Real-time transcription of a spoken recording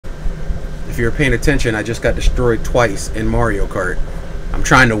If you're paying attention, I just got destroyed twice in Mario Kart. I'm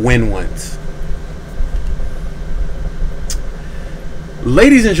trying to win once.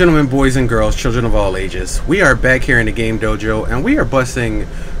 Ladies and gentlemen, boys and girls, children of all ages, we are back here in the Game Dojo, and we are busting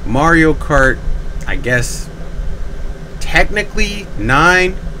Mario Kart, I guess, technically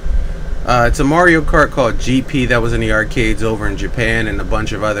 9. It's a Mario Kart called GP that was in the arcades over in Japan and a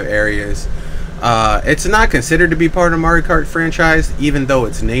bunch of other areas. It's not considered to be part of the Mario Kart franchise, even though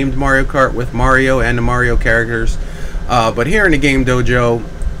it's named Mario Kart with Mario and the Mario characters. But here in the Game Dojo,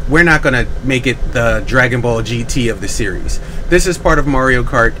 we're not going to make it the Dragon Ball GT of the series. This is part of Mario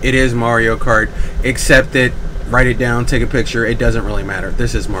Kart. It is Mario Kart. Accept it, write it down, take a picture. It doesn't really matter.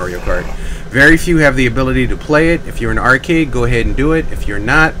 This is Mario Kart. Very few have the ability to play it. If you're an arcade, go ahead and do it. If you're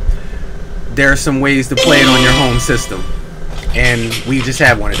not, there are some ways to play it on your home system. And we just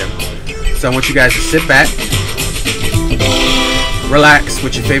have one of them. So I want you guys to sit back, relax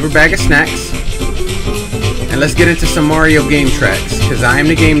with your favorite bag of snacks, and let's get into some Mario game tracks, because I am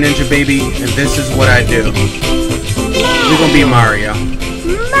the Game Ninja, baby, and this is what I do. We're gonna be Mario.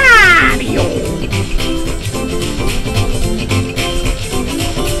 Mario!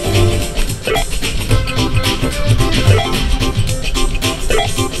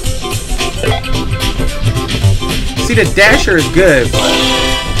 See, the Dasher is good, but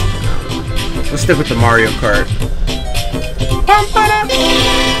we'll stick with the Mario Kart.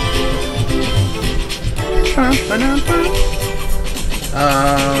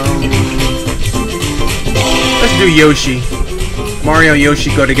 Let's do Yoshi. Mario and Yoshi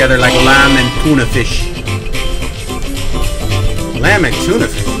go together like lamb and tuna fish. Lamb and tuna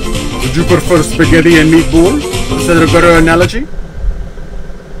fish? Would you prefer spaghetti and meatballs? Is that a better analogy?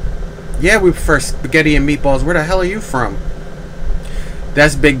 Yeah, we prefer spaghetti and meatballs. Where the hell are you from?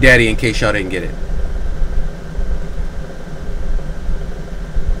 That's Big Daddy, in case y'all didn't get it.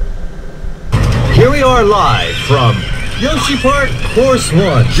 Here we are live from Yoshi Park Course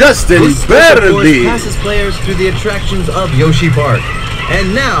 1. Justin This Berdy passes players through the attractions of Yoshi Park.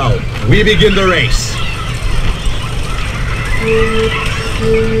 And now, we begin the race.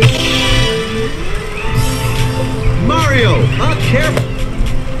 Mario, careful.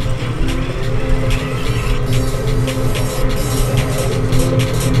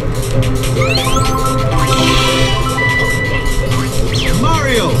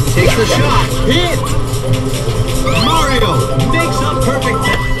 Mario takes a shot. Hit! Mario makes a perfect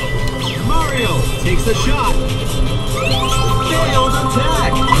catch. Mario takes a shot. Failed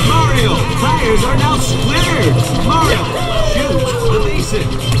attack. Mario tires are now squared. Mario shoots the basin.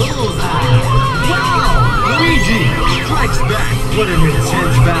 Bullseye. Wow! Luigi strikes back. What an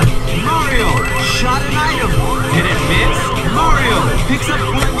intense battle. Mario shot an item. Did it miss? Mario picks up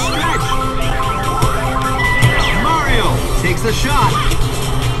one stretch. Mario takes a shot.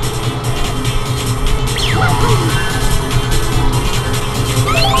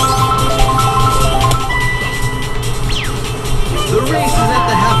 The race is at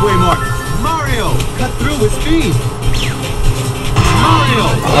the halfway mark. Mario cut through with speed. Mario.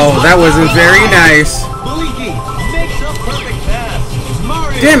 Oh, that wasn't very nice. Blinky makes a perfect pass.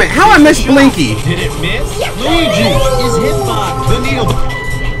 Mario. Damn it, how I missed Blinky? Did it miss? Luigi is hit by the needle.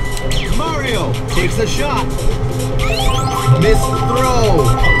 Mario takes a shot. Missed throw.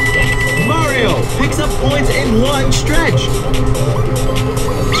 Mario picks up points in one stretch.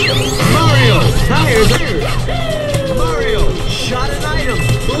 Mario tires. Mario shot an item.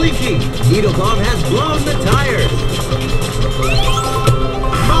 Blinky. Needlecom has blown the tires.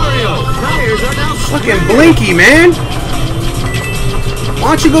 Mario tires are now Fucking Blinky, man. Why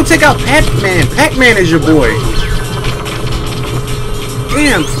don't you go take out Pac-Man? Pac-Man is your boy.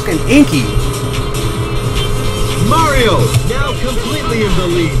 Damn, fucking Inky. Mario now completely in the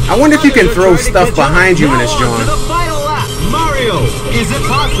lead. I wonder if you can throw stuff behind you in this joint. joint. Mario, is it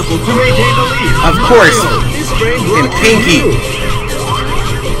possible to maintain the lead? Of course. And Pinky.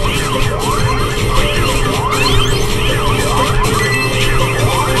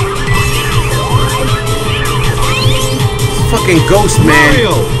 Fucking Ghost, man.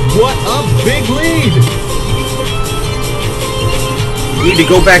 Mario, what a big lead. Need to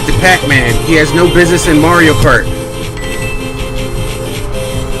go back to Pac-Man. He has no business in Mario Kart.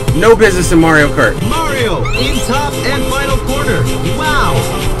 No business in Mario Kart. Mario in top and final corner. Wow,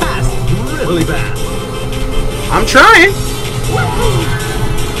 fast, really fast. I'm trying.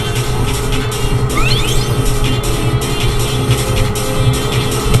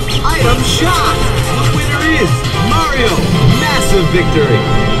 Item shot. The winner is Mario. Massive victory.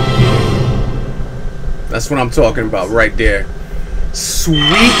 That's what I'm talking about right there.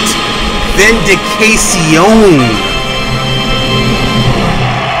 Sweet vindication.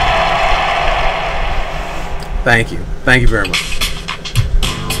 Thank you. Thank you very much.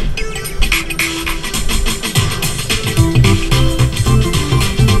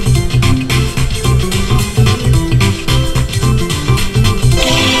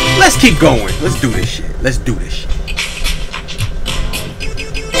 Let's keep going. Let's do this shit. Let's do this shit.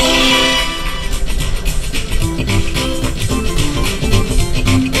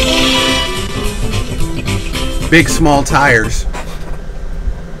 Big, small tires.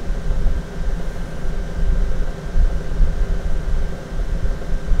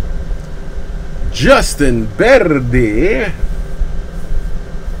 Justin Verde.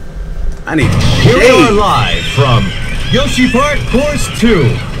 I need Here we are live from Yoshi Park Course 2.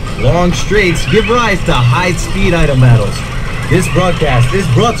 Long straights give rise to high-speed item battles. This broadcast is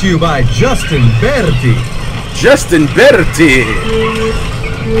brought to you by Justin Verde. Justin Verde.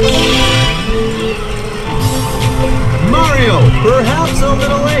 Mario, perhaps a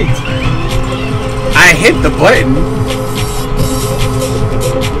little late. I hit the button.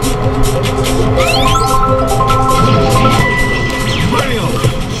 Mario,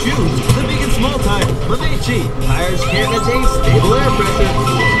 shoot the big and small tire. Mamichi, tires can't maintain stable air pressure.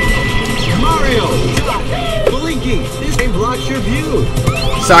 Mario, duck. Blinky, this game blocks your view.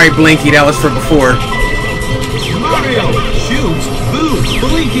 Sorry, Blinky, that was for before. Mario, shoots. Boo,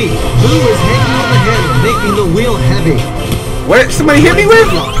 Blinky. Boo is hanging on the handle, making the wheel heavy. What? Somebody hit me with?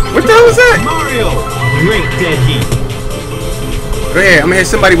 What the hell was that? Mario, great dead heat. Go ahead, I'm gonna hit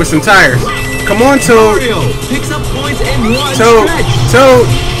somebody with some tires. Come on, Toad. Mario picks up points and one Toad. stretch. Toad.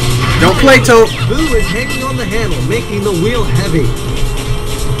 Don't play, Toad. Boo is hanging on the handle, making the wheel heavy.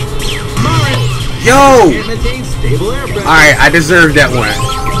 Mario. Yo. Can't maintain stable air pressure. Alright, I deserve that one.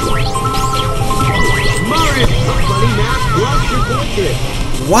 Mario. Funny mask blocks your portrait.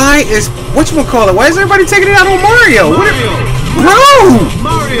 Why is whatchamacallit? Why is everybody taking it out on Mario? What Mario. bro!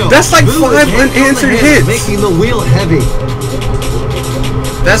 Mario. That's like Boo 5 is hanging on the unanswered handle, hits. making the wheel heavy.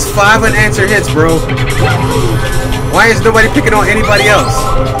 That's 5 unanswered hits, bro. Why is nobody picking on anybody else?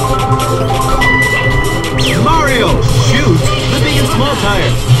 Mario shoots the big and small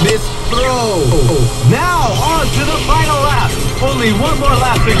tire. Miss throw. Now on to the final lap. Only one more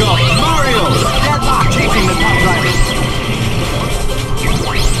lap to go. Mario deadlock chasing the top driver.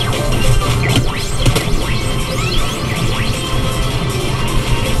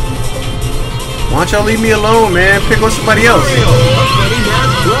 Why don't y'all leave me alone, man? Pick on somebody else. Mario, a funny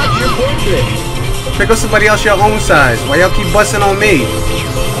mask blocks your portrait. Pick on somebody else your own size. Why y'all keep busting on me?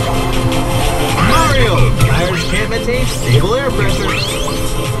 Mario, tires can't maintain stable air pressure.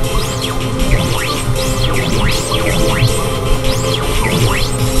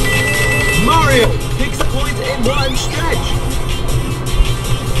 Mario picks up points in one stretch.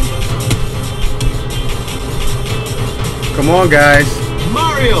 Come on, guys.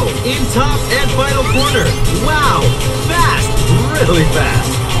 Mario in top and final corner. Wow, fast, really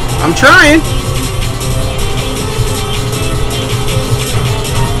fast. I'm trying.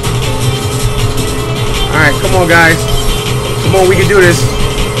 Alright, come on, guys. Come on, we can do this.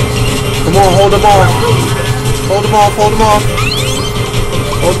 Come on, hold them off. Hold them off, hold them off.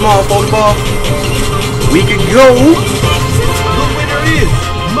 Hold them off, hold them off. We can go. The winner is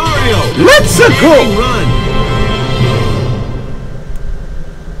Mario. Let's go. Run.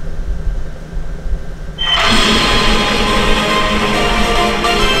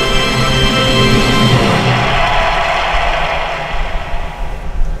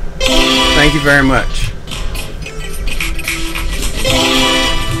 Thank you very much.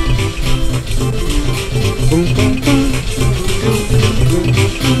 Boom, boom, boom.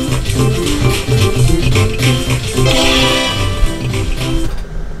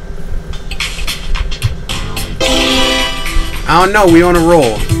 I don't know, we on a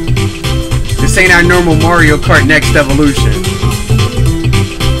roll. This ain't our normal Mario Kart Next Evolution.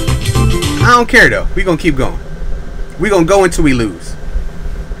 I don't care though. We gonna keep going. We gonna go until we lose.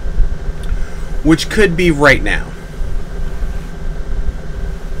 Which could be right now.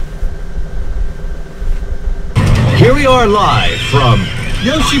 Here we are live from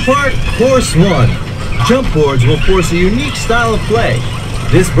Yoshi Park Course 1. Jump boards will force a unique style of play.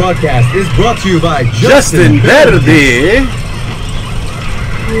 This broadcast is brought to you by Justin Verde.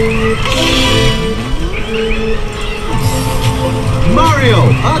 Mario,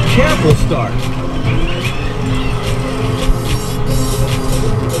 a careful start.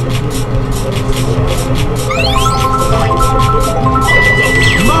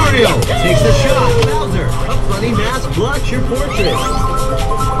 Mario takes a shot. Bowser, a funny mask blocks your portrait.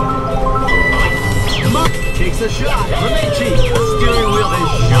 Takes a shot. Mamichi, a steering wheel is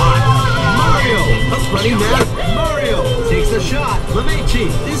shot. Mario, a funny mask. Mario takes a shot. Luigi,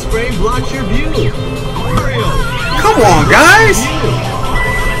 this frame blocks your view. Mario. Come on, guys.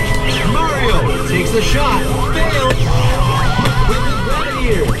 Mario takes the shot. Fails. With the gravity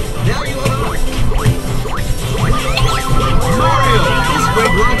here. Now you are. Mario, this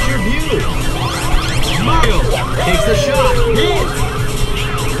frame blocks your view. Mario takes the shot. Hit.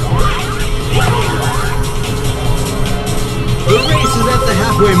 The race is at the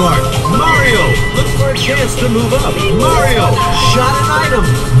halfway mark. Mario looks for a chance to move up. Mario shot an item.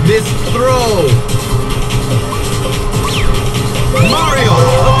 Missed throw. Mario,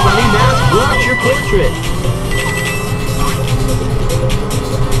 a funny mask blocks your portrait.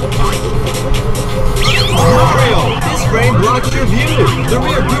 Mario, this frame blocks your view. The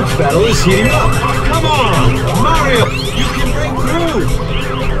rear groups battle is heating up. Come on, Mario, you can break through.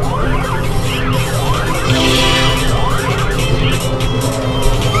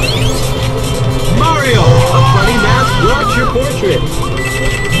 Mario, a funny mask blocks your portrait.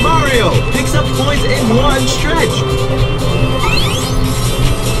 Mario picks up points in one stretch.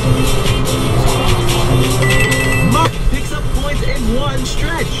 Picks up points in one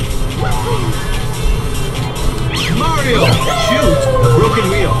stretch. Mario shoots the broken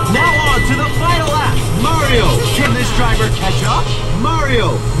wheel. Now on to the final lap. Mario, can this driver catch up?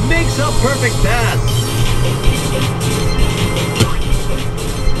 Mario makes a perfect pass.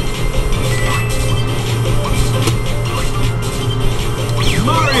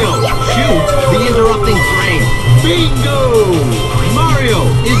 Mario shoots the interrupting frame. Bingo! Mario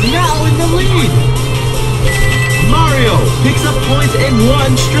is now in the lead. Mario picks up points in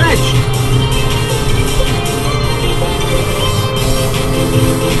one stretch.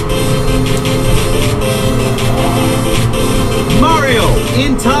 Mario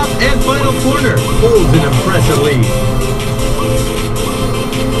in top and final corner holds an impressive lead.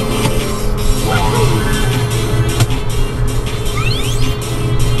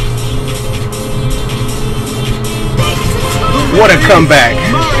 What a comeback.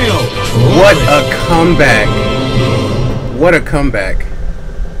 Mario. What a comeback. What a comeback.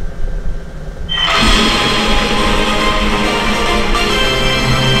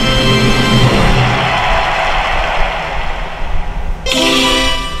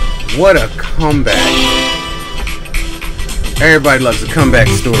 What a comeback. Everybody loves a comeback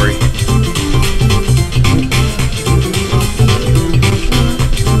story.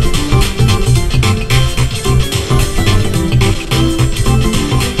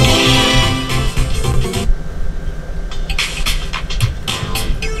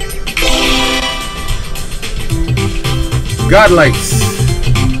 God lights.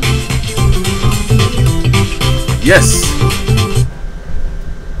 Yes.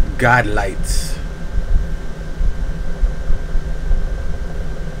 God lights.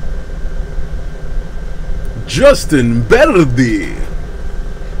 Justin Verdi.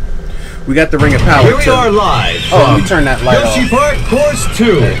 We got the Ring of Power. Here we are live. Oh, let me turn that light Yoshi off. Park Course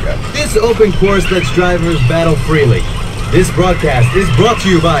 2. There you go. This open course lets drivers battle freely. This broadcast is brought to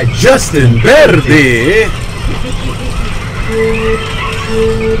you by Justin Verdi.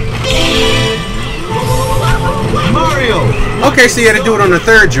 Mario. Okay, so you had to do it on the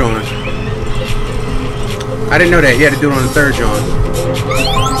third joint. I didn't know that. You had to do it on the third joint.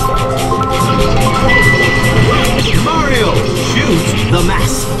 Mario shoots the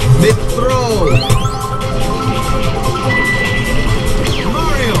mask. Mid-throw.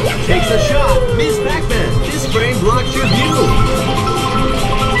 Mario takes a shot. Miss Pac-Man. This frame blocks your view.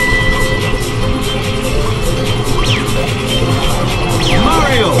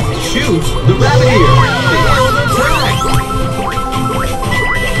 Mario shoots the rabbit ear. Failed attack.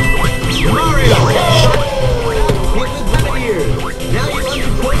 Mario hit with rabbit ears. Now you're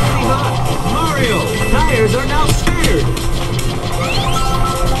uncontrollably hot. Mario tires are now scared.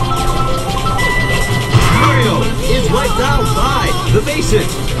 Mario is wiped out by the basin.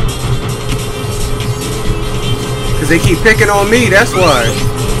 Because they keep picking on me, that's why.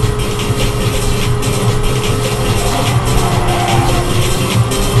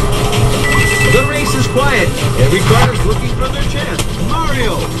 The race is quiet. Every car is looking for their chance.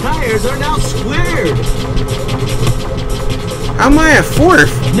 Mario tires are now squared. How am I at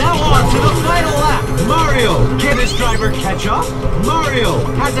fourth? Now on to the final lap. Mario, can this driver catch up? Mario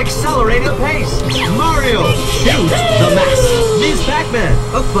has accelerated the pace. Mario shoots the mask. Miss Pac-Man,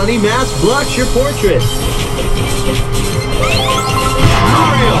 a funny mask blocks your portrait.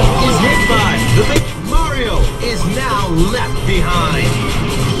 Mario is hit by the big. Mario is now left behind.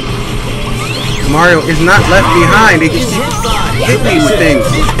 Mario is not left behind. They Is just hit by hit me with things.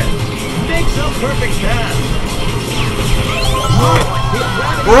 Makes a perfect pass.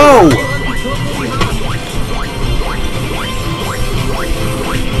 Bro!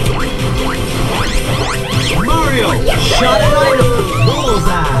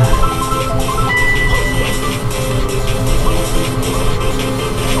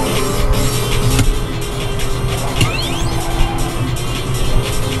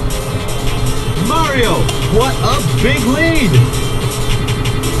 What a big lead!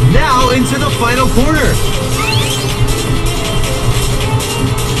 Now into the final corner.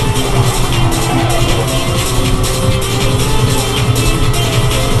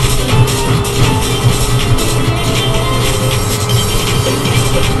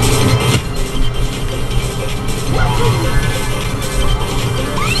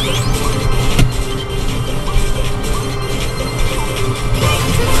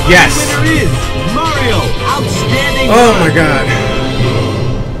 Yes. The winner is Mario. Outstanding. Oh my God.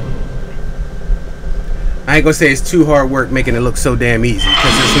 I ain't gonna say it's too hard work making it look so damn easy,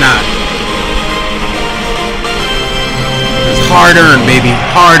 because it's not. It's hard earned, baby.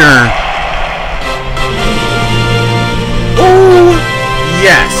 Hard earned. Oh,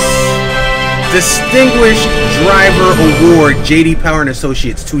 yes. Distinguished Driver Award, JD Power and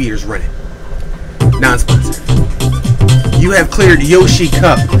Associates, 2 years running. Non-sponsored. You have cleared Yoshi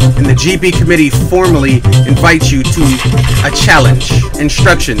Cup, and the GP committee formally invites you to a challenge.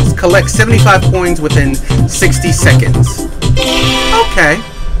 Instructions: collect 75 coins within 60 seconds. Okay.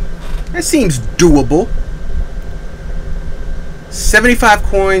 That seems doable. 75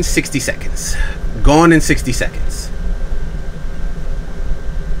 coins, 60 seconds. Gone in 60 seconds.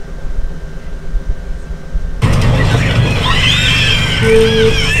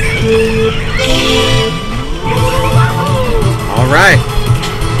 All right.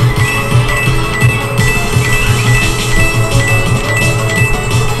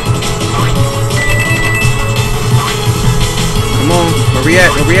 Come on. Where we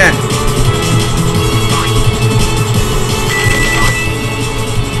at? Where we at?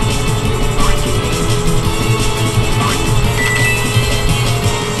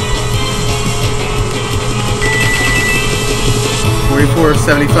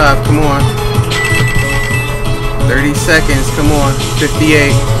 $44.75. Come on. 30 seconds, come on.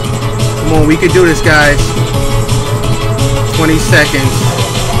 58. Come on, we could do this, guys. 20 seconds.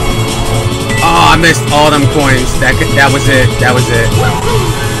 Oh, I missed all them coins. That was it. That was it.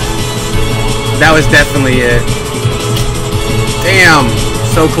 That was definitely it. Damn,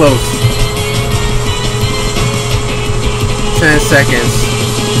 so close. 10 seconds.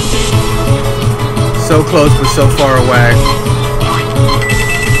 So close, but so far away.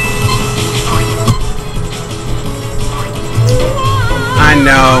 I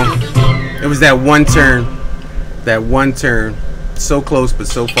know. It was that one turn. That one turn. So close, but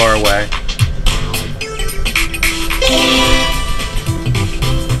so far away.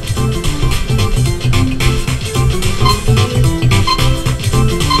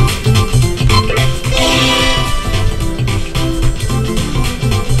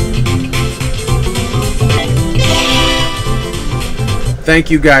 Thank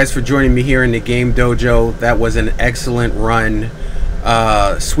you guys for joining me here in the Game Dojo. That was an excellent run.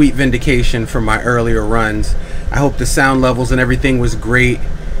 Sweet vindication from my earlier runs. I hope the sound levels and everything was great.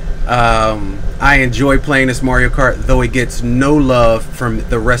 I enjoy playing this Mario Kart, though it gets no love from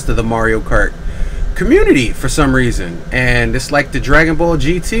the rest of the Mario Kart community for some reason. And it's like the Dragon Ball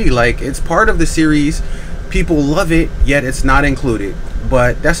GT, like it's part of the series, people love it, yet it's not included.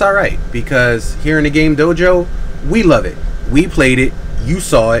 But that's alright, because here in the Game Dojo, we love it. We played it, you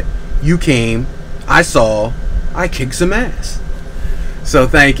saw it, you came, I saw, I kicked some ass. So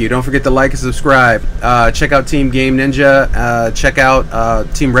thank you. Don't forget to like and subscribe. Check out Team Game Ninja. Check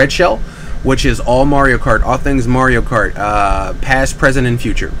out Team Red Shell, which is all Mario Kart, all things Mario Kart, past, present, and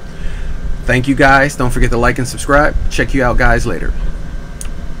future. Thank you guys. Don't forget to like and subscribe. Check you out guys later.